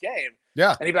anymore in this game."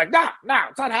 Yeah, and he'd be like, "No,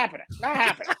 it's not happening. Not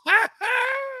happening."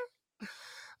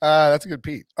 That's a good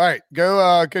Pete. All right,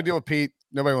 go deal with Pete.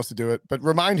 Nobody wants to do it, but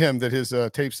remind him that his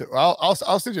tapes. I'll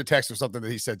send you a text or something that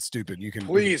he said stupid. You can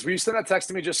please. Will you send that text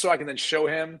to me just so I can then show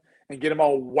him and get him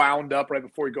all wound up right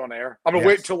before we go on air? I'm gonna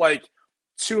wait till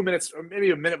 2 minutes or maybe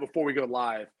a minute before we go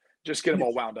live. Just get them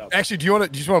all wound up. Actually, do you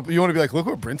want to be like, look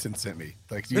what Brinson sent me?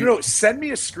 No. Send me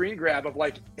a screen grab of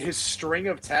his string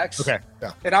of texts. Okay.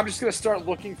 Yeah. And I'm just gonna start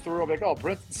looking through. I'm like, oh,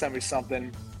 Brinson sent me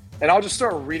something, and I'll just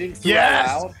start reading through out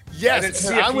loud. Yes. And then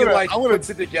see if he puts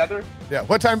it together. Yeah.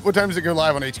 What time does it go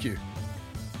live on HQ?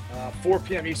 4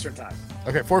 p.m. Eastern time.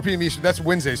 Okay, 4 p.m. Eastern. That's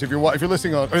Wednesday. So if you're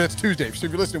listening that's Tuesday. So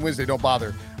if you're listening Wednesday, don't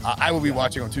bother. I will be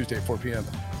watching on Tuesday at 4 p.m.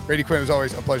 Brady Quinn, as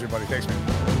always, a pleasure, buddy. Thanks, man.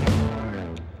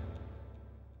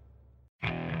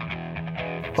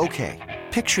 Okay,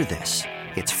 picture this.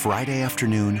 It's Friday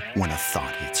afternoon when a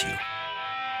thought hits you.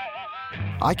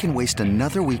 I can waste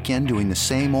another weekend doing the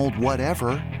same old whatever,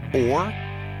 or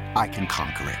I can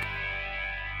conquer it.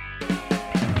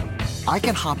 I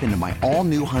can hop into my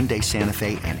all-new Hyundai Santa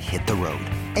Fe and hit the road.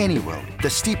 Any road. The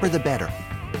steeper, the better.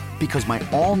 Because my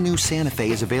all-new Santa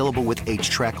Fe is available with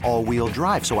H-Track all-wheel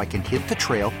drive, so I can hit the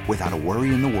trail without a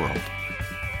worry in the world.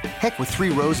 Heck, with 3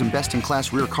 rows and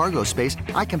best-in-class rear cargo space,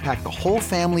 I can pack the whole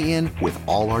family in with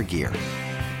all our gear.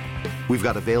 We've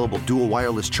got available dual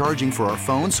wireless charging for our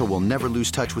phones, so we'll never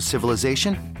lose touch with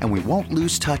civilization, and we won't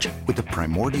lose touch with the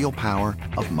primordial power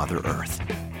of Mother Earth.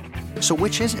 So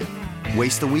which is it?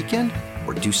 Waste the weekend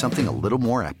or do something a little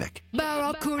more epic?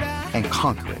 and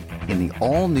conquer it in the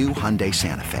all-new Hyundai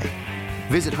Santa Fe.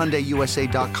 Visit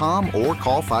HyundaiUSA.com or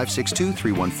call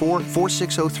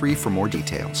 562-314-4603 for more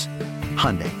details.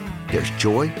 Hyundai, there's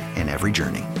joy in every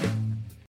journey.